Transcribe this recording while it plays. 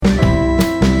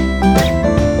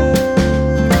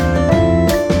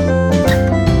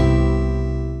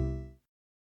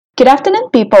afternoon,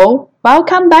 people.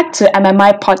 Welcome back to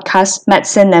MMI Podcast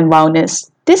Medicine and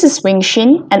Wellness. This is Wing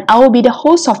Shin, and I will be the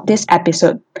host of this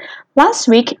episode. Last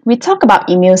week, we talked about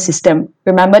immune system.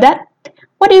 Remember that?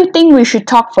 What do you think we should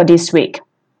talk for this week?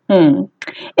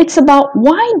 It's about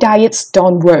why diets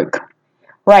don't work.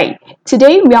 Right.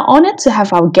 Today, we are honored to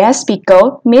have our guest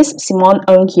speaker, Miss Simone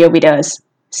Ng, here with us.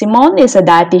 Simone is a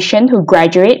dietitian who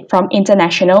graduated from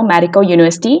International Medical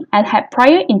University and had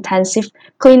prior intensive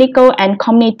clinical and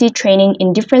community training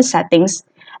in different settings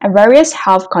and various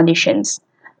health conditions.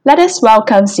 Let us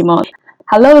welcome Simone.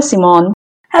 Hello, Simone.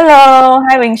 Hello,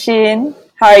 hi Wingshin.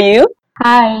 How are you?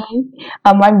 Hi.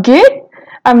 I'm good.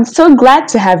 I'm so glad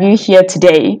to have you here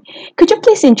today. Could you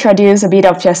please introduce a bit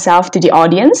of yourself to the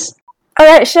audience?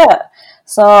 Alright, sure.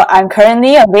 So I'm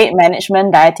currently a weight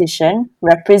management dietitian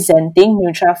representing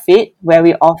NutraFit, where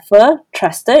we offer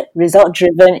trusted,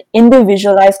 result-driven,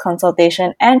 individualized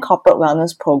consultation and corporate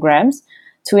wellness programs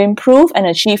to improve and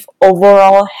achieve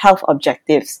overall health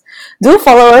objectives. Do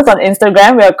follow us on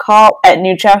Instagram. We are called at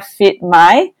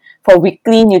NutraFitMy for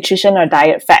weekly nutrition or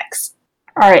diet facts.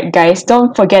 Alright, guys,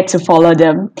 don't forget to follow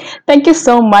them. Thank you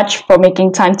so much for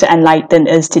making time to enlighten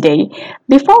us today.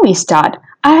 Before we start,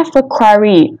 I have a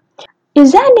query.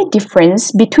 Is there any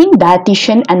difference between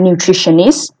dietitian and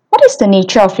nutritionist? What is the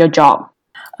nature of your job?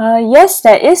 Yes,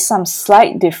 there is some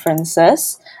slight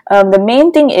differences. The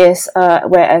main thing is,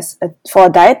 whereas for a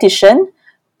dietitian,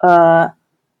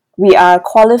 we are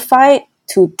qualified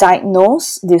to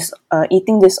diagnose this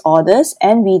eating disorders,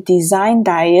 and we design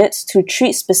diets to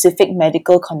treat specific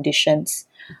medical conditions.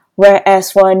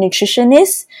 Whereas for a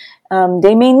nutritionist,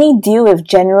 they mainly deal with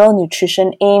general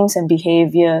nutrition aims and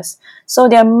behaviors. So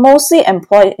they are mostly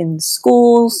employed in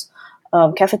schools,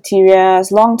 cafeterias,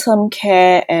 long-term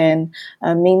care, and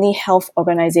mainly health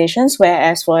organizations.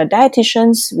 Whereas for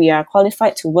dietitians, we are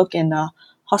qualified to work in a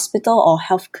hospital or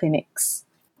health clinics.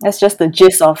 That's just the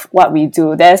gist of what we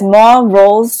do. There's more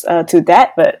roles to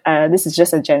that, but this is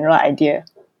just a general idea.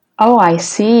 Oh, I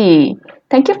see.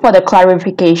 Thank you for the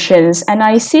clarifications. And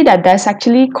I see that there's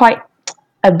actually quite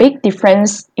a big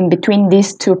difference in between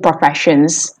these two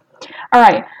professions. All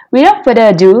right, without further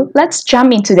ado, let's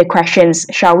jump into the questions,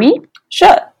 shall we?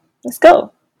 Sure, let's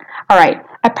go. All right.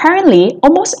 Apparently,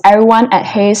 almost everyone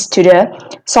adheres to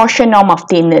the social norm of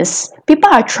thinness. People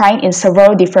are trying in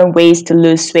several different ways to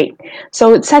lose weight.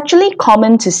 So it's actually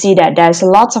common to see that there's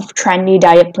lots of trendy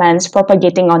diet plans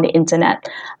propagating on the internet.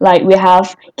 Like we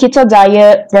have keto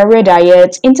diet, various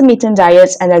diets, intermittent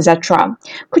diets, and etc.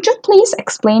 Could you please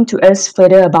explain to us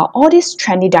further about all these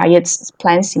trendy diets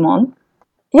plans, Simone?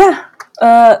 Yeah,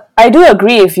 I do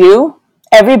agree with you.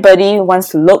 Everybody wants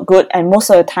to look good, and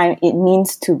most of the time it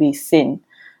means to be thin.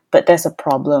 But there's a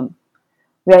problem.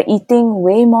 We are eating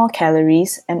way more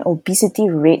calories, and obesity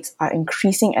rates are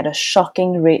increasing at a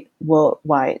shocking rate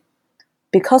worldwide.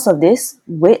 Because of this,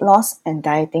 weight loss and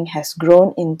dieting has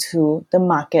grown into the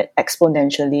market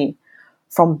exponentially.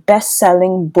 From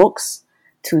best-selling books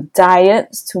to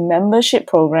diets to membership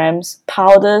programs,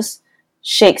 powders,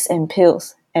 shakes and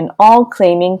pills, and all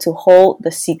claiming to hold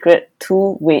the secret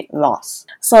to weight loss.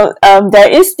 So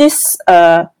there is this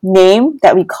name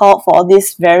that we call for all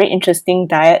these very interesting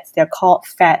diets. They're called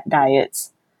fad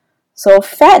diets. So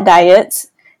fad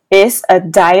diets is a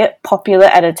diet popular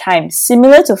at a time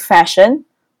similar to fashion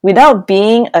without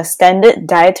being a standard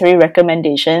dietary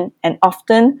recommendation, and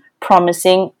often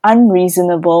promising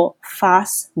unreasonable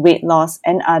fast weight loss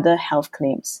and other health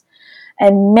claims.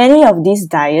 And many of these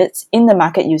diets in the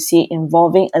market you see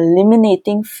involving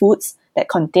eliminating foods that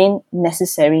contain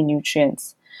necessary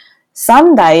nutrients.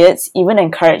 Some diets even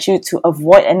encourage you to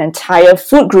avoid an entire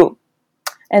food group.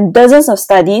 And dozens of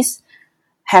studies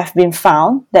have been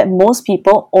found that most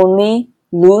people only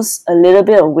lose a little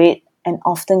bit of weight and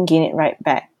often gain it right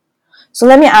back. So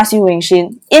let me ask you,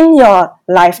 Wingshin, in your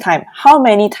lifetime, how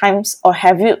many times or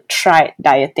have you tried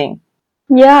dieting?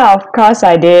 Yeah, of course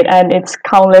I did, and it's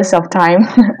countless of time.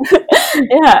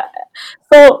 Yeah.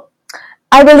 So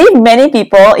I believe many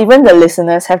people, even the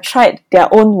listeners, have tried their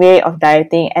own way of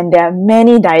dieting, and there are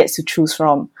many diets to choose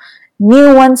from.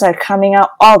 New ones are coming out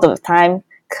all the time,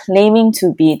 claiming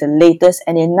to be the latest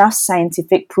and enough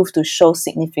scientific proof to show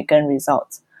significant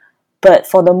results. But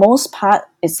for the most part,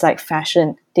 it's like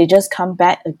fashion. They just come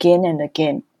back again and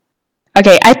again.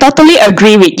 Okay, I totally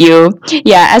agree with you.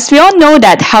 Yeah, as we all know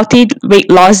that healthy weight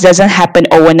loss doesn't happen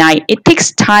overnight. It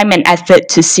takes time and effort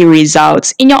to see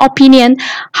results. In your opinion,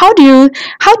 how do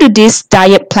these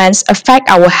diet plans affect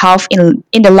our health in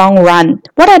the long run?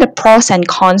 What are the pros and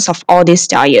cons of all this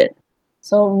diet?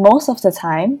 So most of the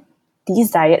time,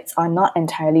 these diets are not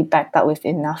entirely backed up with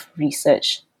enough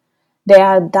research. There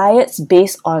are diets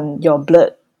based on your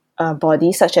blood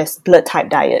body, such as blood type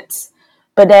diets.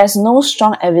 But there's no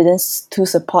strong evidence to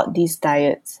support these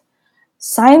diets.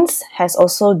 Science has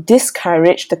also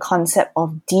discouraged the concept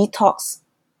of detox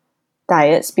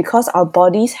diets because our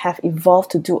bodies have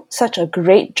evolved to do such a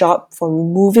great job for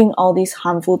removing all these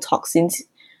harmful toxins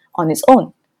on its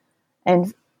own.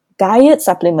 And diet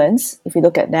supplements, if you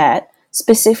look at that,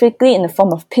 specifically in the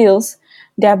form of pills,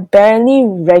 they are barely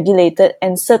regulated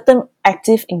and certain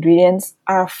active ingredients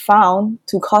are found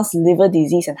to cause liver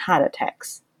disease and heart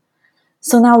attacks.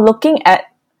 So now looking at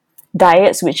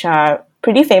diets which are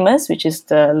pretty famous, which is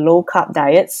the low-carb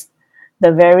diets,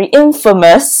 the very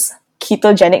infamous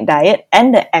ketogenic diet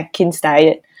and the Atkins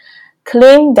diet,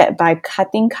 claim that by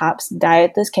cutting carbs,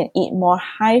 dieters can eat more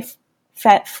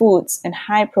high-fat foods and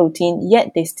high protein,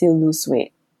 yet they still lose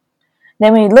weight.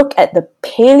 Then when you look at the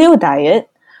paleo diet,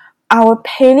 our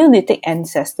Paleolithic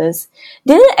ancestors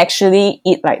didn't actually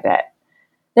eat like that.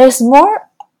 There's more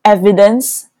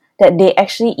evidence that they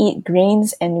actually eat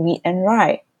grains and wheat and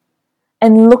rye.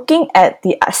 And looking at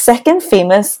the second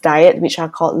famous diet, which are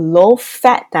called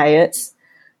low-fat diets,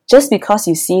 just because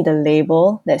you see the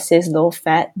label that says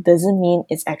low-fat doesn't mean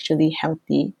it's actually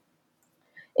healthy.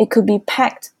 It could be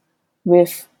packed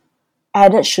with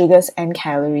added sugars and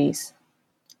calories.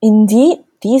 Indeed,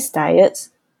 these diets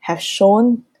have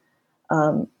shown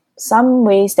some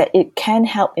ways that it can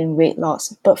help in weight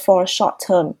loss, but for a short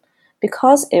term,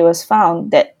 because it was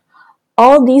found that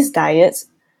all these diets,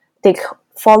 they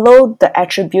follow the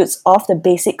attributes of the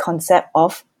basic concept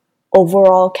of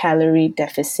overall calorie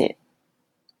deficit.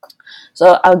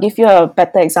 So I'll give you a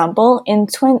better example. In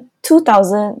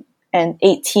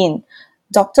 2018,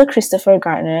 Dr. Christopher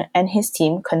Gardner and his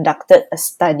team conducted a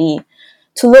study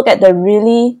to look at the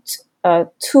really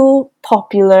two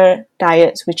popular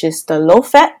diets, which is the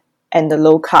low-fat and the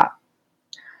low-carb.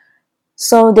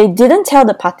 So they didn't tell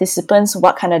the participants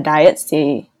what kind of diets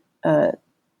they are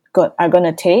going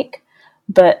to take,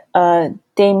 but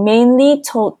they mainly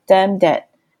told them that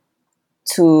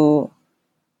to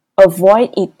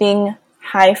avoid eating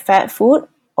high-fat food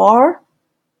or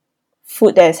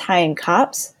food that is high in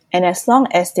carbs, and as long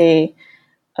as they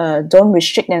don't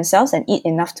restrict themselves and eat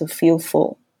enough to feel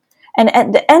full. And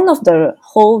at the end of the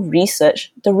whole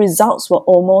research, the results were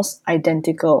almost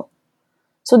identical.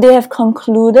 So they have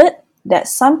concluded that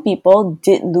some people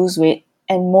did lose weight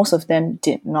and most of them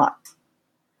did not.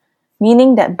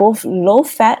 Meaning that both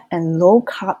low-fat and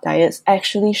low-carb diets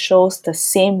actually shows the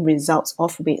same results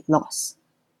of weight loss.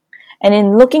 And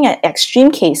in looking at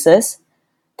extreme cases,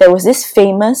 there was this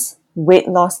famous weight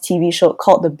loss TV show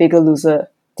called The Bigger Loser.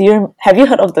 Have you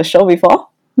heard of the show before?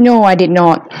 No, I did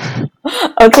not.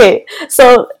 Okay,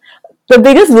 so The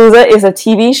Biggest Loser is a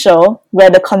TV show where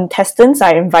the contestants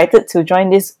are invited to join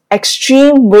these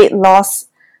extreme weight loss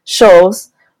shows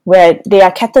where they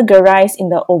are categorized in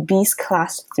the obese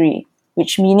class 3,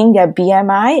 which meaning their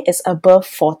BMI is above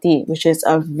 40, which is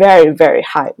a very, very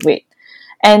high weight.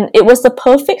 And it was the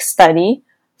perfect study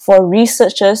for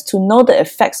researchers to know the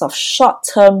effects of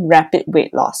short-term rapid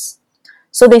weight loss.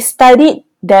 So they studied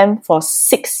them for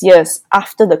 6 years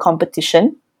after the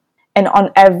competition, and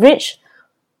on average,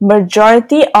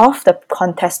 majority of the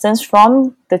contestants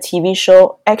from the TV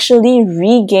show actually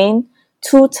regained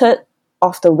 2/3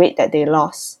 of the weight that they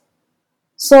lost.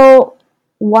 So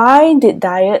why did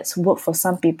diets work for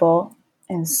some people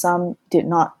and some did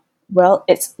not? Well,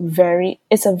 it's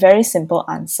a very simple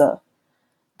answer.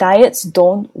 Diets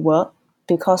don't work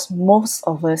because most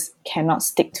of us cannot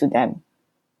stick to them.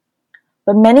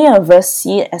 But many of us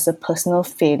see it as a personal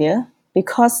failure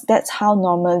because that's how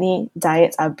normally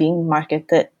diets are being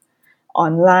marketed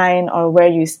online or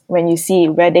when you see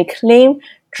where they claim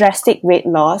drastic weight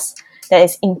loss that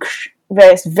is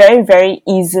very, very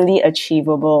easily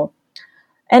achievable.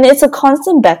 And it's a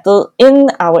constant battle in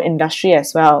our industry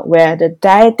as well, where the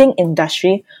dieting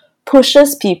industry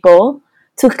pushes people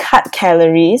to cut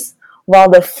calories while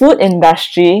the food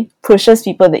industry pushes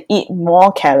people to eat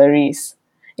more calories,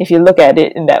 if you look at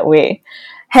it in that way.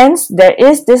 Hence, there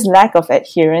is this lack of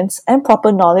adherence and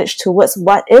proper knowledge towards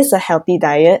what is a healthy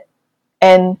diet,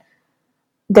 and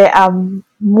there are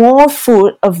more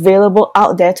food available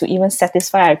out there to even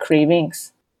satisfy our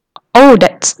cravings. Oh,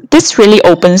 this really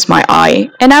opens my eye.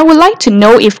 And I would like to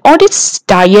know if all these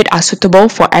diets are suitable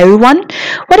for everyone.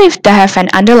 What if they have an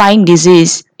underlying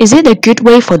disease? Is it a good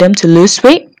way for them to lose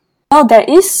weight? Well, there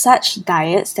is such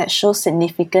diets that show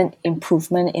significant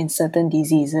improvement in certain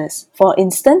diseases. For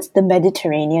instance, the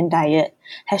Mediterranean diet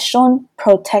has shown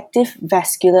protective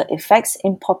vascular effects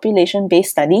in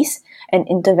population-based studies and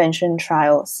intervention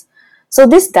trials. So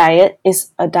this diet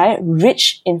is a diet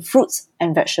rich in fruits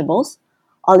and vegetables,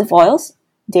 olive oils,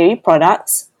 dairy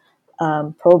products,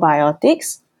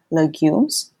 probiotics,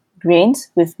 legumes, grains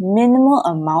with minimal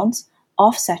amounts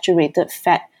of saturated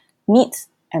fat, meat,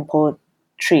 and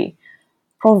poultry,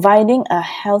 providing a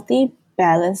healthy,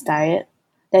 balanced diet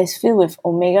that is filled with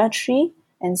omega-3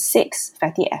 and 6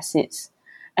 fatty acids.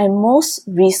 And most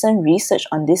recent research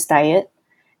on this diet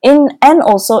and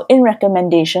also in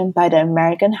recommendation by the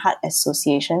American Heart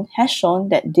Association has shown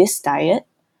that this diet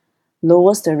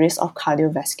lowers the risk of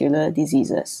cardiovascular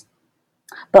diseases.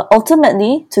 But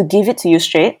ultimately, to give it to you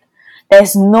straight,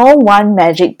 there's no one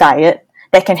magic diet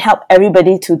that can help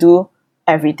everybody to do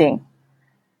everything.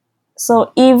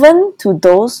 So even to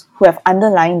those who have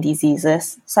underlying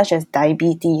diseases such as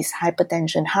diabetes,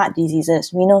 hypertension, heart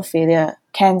diseases, renal failure,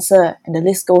 cancer, and the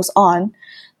list goes on,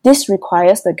 this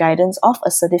requires the guidance of a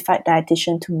certified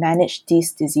dietitian to manage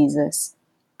these diseases,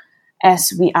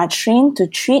 as we are trained to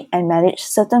treat and manage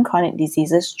certain chronic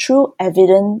diseases through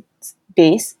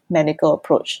evidence-based medical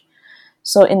approach.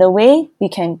 So in a way, we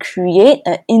can create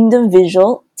an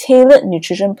individual tailored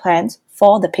nutrition plan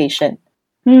for the patient.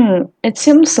 It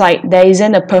seems like there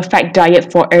isn't a perfect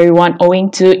diet for everyone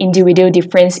owing to individual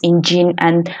difference in gene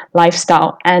and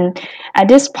lifestyle. And at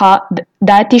this part, the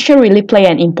dietitian really play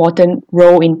an important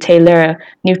role in tailor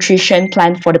nutrition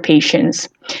plan for the patients.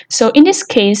 So in this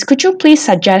case, could you please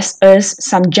suggest us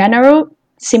some general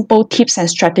simple tips and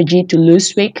strategy to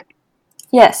lose weight?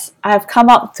 Yes, I've come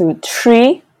up to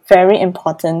 3 very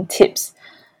important tips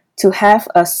to have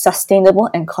a sustainable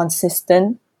and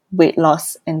consistent weight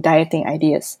loss and dieting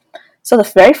ideas. So the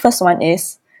very first one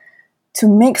is to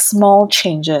make small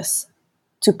changes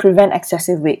to prevent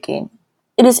excessive weight gain.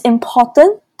 It is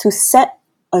important to set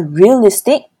a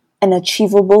realistic and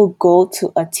achievable goal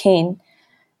to attain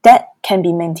that can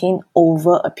be maintained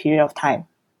over a period of time.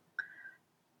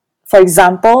 For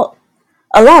example,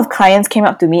 a lot of clients came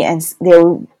up to me and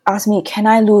they'll ask me, can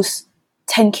I lose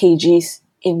 10 kgs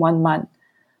in 1 month?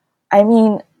 I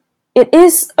mean, it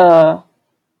is a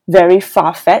very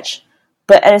far-fetched,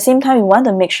 but at the same time, we want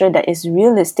to make sure that it's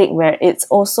realistic where it's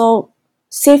also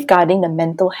safeguarding the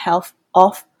mental health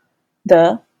of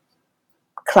the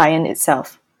client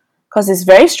itself. Because it's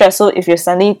very stressful if you're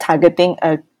suddenly targeting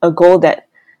a goal that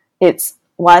it's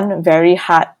one very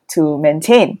hard to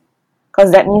maintain,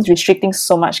 because that means restricting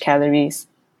so much calories.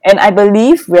 And I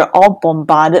believe we're all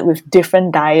bombarded with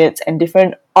different diets and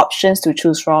different options to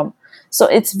choose from. So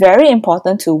it's very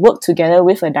important to work together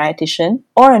with a dietitian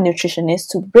or a nutritionist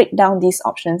to break down these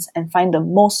options and find the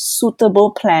most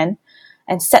suitable plan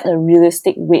and set a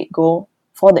realistic weight goal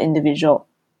for the individual.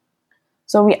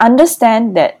 So we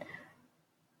understand that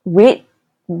weight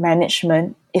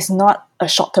management is not a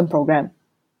short-term program.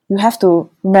 You have to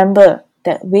remember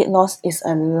that weight loss is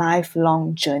a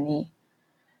lifelong journey.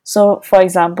 So, for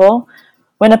example,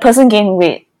 when a person gains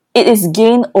weight, it is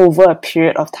gained over a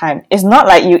period of time. It's not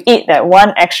like you eat that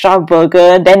one extra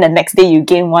burger, then the next day you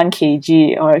gain 1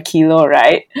 kg or a kilo,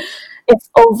 right? It's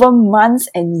over months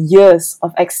and years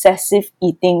of excessive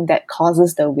eating that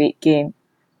causes the weight gain.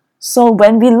 So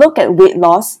when we look at weight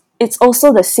loss, it's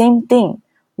also the same thing.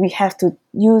 We have to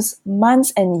use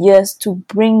months and years to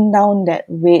bring down that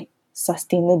weight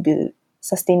sustainably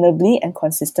and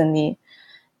consistently.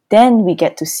 Then we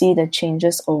get to see the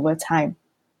changes over time.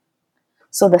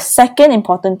 So the second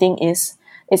important thing is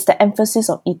the emphasis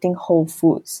of eating whole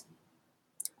foods.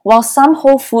 While some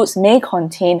whole foods may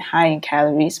contain high in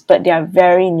calories, but they are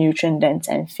very nutrient dense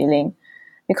and filling.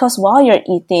 Because while you're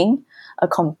eating a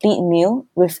complete meal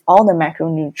with all the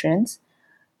macronutrients,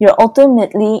 you're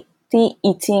ultimately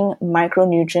eating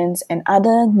micronutrients and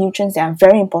other nutrients that are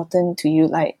very important to you,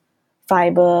 like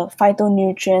fiber,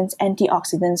 phytonutrients,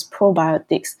 antioxidants,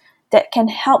 probiotics, that can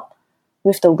help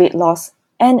with the weight loss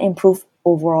and improve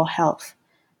overall health.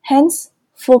 Hence,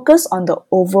 focus on the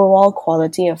overall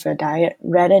quality of your diet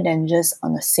rather than just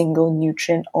on a single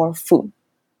nutrient or food.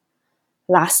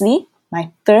 Lastly,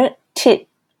 my third tip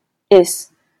is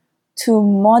to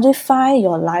modify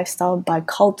your lifestyle by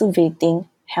cultivating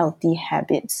healthy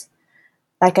habits.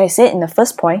 Like I said in the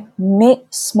first point, make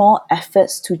small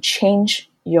efforts to change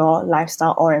your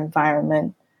lifestyle or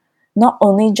environment. Not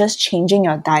only just changing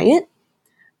your diet,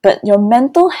 but your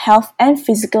mental health and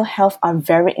physical health are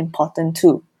very important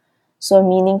too. So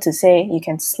meaning to say, you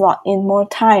can slot in more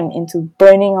time into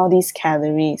burning all these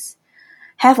calories.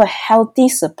 Have a healthy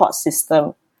support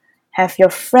system. Have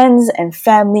your friends and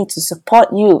family to support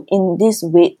you in this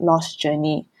weight loss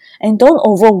journey. And don't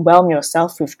overwhelm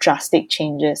yourself with drastic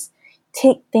changes.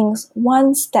 Take things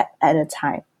one step at a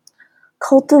time.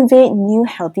 Cultivate new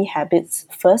healthy habits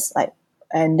first,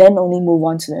 and then only move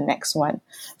on to the next one.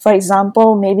 For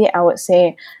example, maybe I would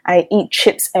say I eat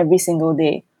chips every single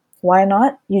day. Why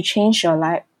not? You change your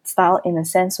lifestyle in a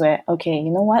sense where, okay,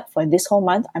 you know what, for this whole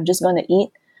month, I'm just going to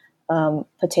eat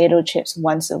potato chips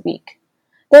once a week.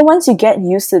 Then once you get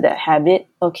used to that habit,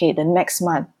 okay, the next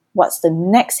month, what's the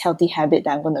next healthy habit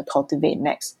that I'm going to cultivate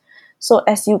next? So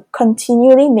as you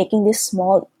continually making these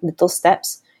small little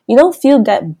steps, you don't feel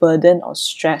that burden or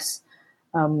stress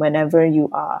whenever you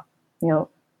are,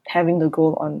 having the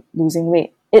goal on losing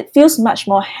weight. It feels much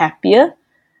more happier,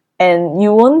 and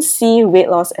you won't see weight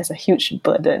loss as a huge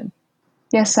burden.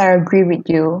 Yes, I agree with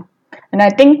you. And I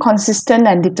think consistent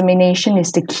and determination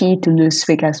is the key to lose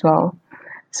weight as well.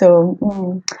 So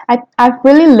I've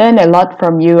really learned a lot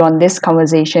from you on this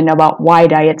conversation about why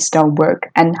diets don't work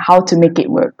and how to make it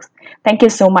work. Thank you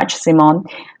so much, Simon.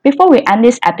 Before we end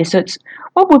this episode,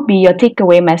 what would be your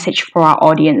takeaway message for our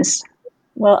audience?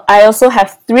 Well, I also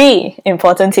have 3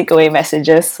 important takeaway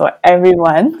messages for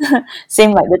everyone.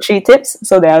 Same like the 3 tips,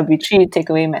 so there will be 3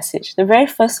 takeaway message. The very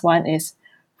first one is,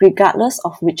 regardless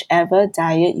of whichever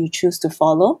diet you choose to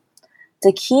follow,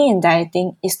 the key in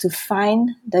dieting is to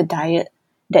find the diet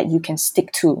that you can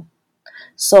stick to.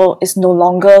 So it's no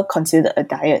longer considered a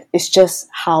diet, it's just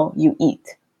how you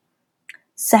eat.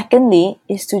 Secondly,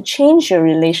 is to change your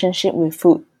relationship with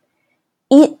food.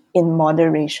 Eat in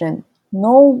moderation.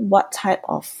 Know what type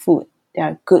of food that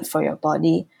are good for your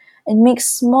body and make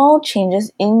small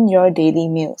changes in your daily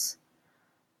meals.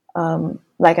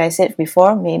 Like I said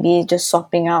before, maybe just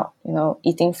swapping out,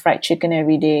 eating fried chicken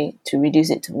every day to reduce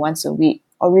it to once a week,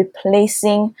 or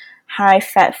replacing high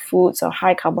fat foods or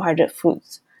high carbohydrate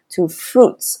foods to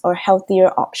fruits or healthier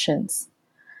options.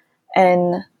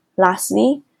 And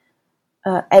lastly,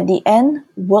 at the end,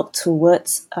 work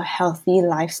towards a healthy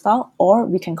lifestyle, or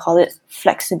we can call it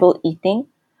flexible eating,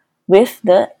 with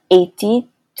the 80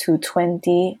 to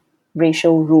 20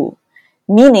 ratio rule.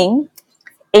 Meaning,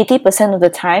 80% of the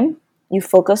time, you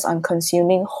focus on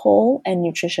consuming whole and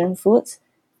nutrition foods,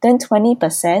 then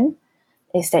 20%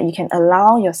 is that you can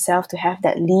allow yourself to have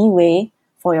that leeway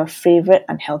for your favorite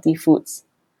unhealthy foods.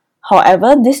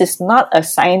 However, this is not a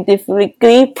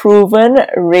scientifically proven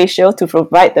ratio to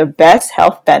provide the best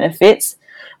health benefits,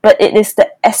 but it is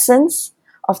the essence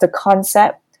of the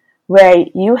concept where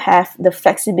you have the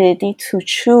flexibility to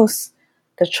choose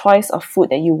the choice of food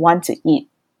that you want to eat.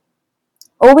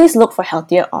 Always look for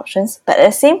healthier options, but at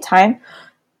the same time,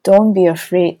 don't be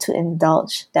afraid to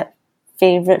indulge that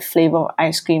favorite flavor of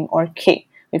ice cream or cake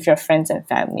with your friends and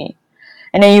family.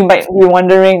 And then you might be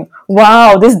wondering,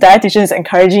 wow, this dietitian is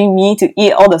encouraging me to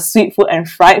eat all the sweet food and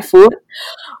fried food.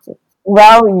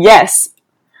 Well, yes,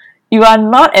 you are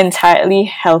not entirely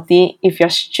healthy if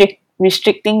you're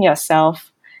restricting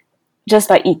yourself just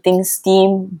by eating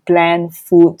steamed, bland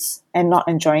foods and not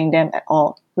enjoying them at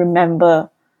all. Remember,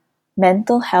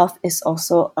 mental health is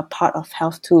also a part of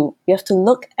health too. You have to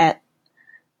look at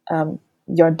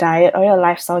your diet or your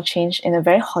lifestyle change in a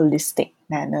very holistic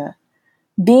manner.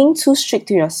 Being too strict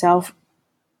to yourself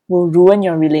will ruin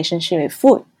your relationship with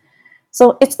food.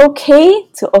 So it's okay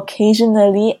to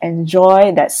occasionally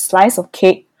enjoy that slice of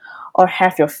cake or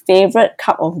have your favorite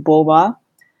cup of boba,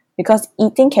 because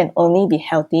eating can only be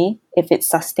healthy if it's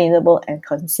sustainable and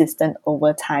consistent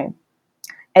over time.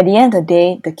 At the end of the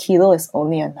day, the kilo is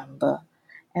only a number,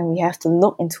 and we have to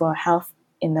look into our health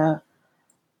in a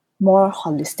more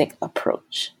holistic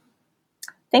approach.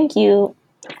 Thank you.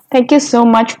 Thank you so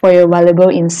much for your valuable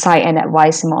insight and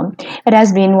advice, Simon. It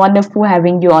has been wonderful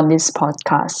having you on this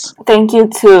podcast. Thank you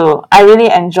too. I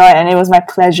really enjoyed, and it was my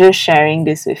pleasure sharing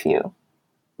this with you.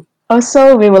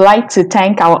 Also, we would like to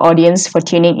thank our audience for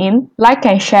tuning in. Like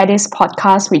and share this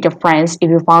podcast with your friends if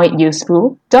you found it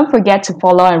useful. Don't forget to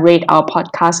follow and rate our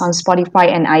podcast on Spotify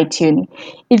and iTunes.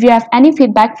 If you have any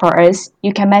feedback for us,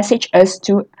 you can message us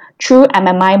through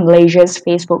MMI Malaysia's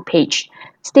Facebook page.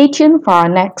 Stay tuned for our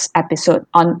next episode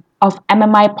of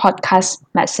MMI Podcast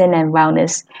Medicine and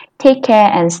Wellness. Take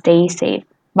care and stay safe.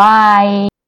 Bye.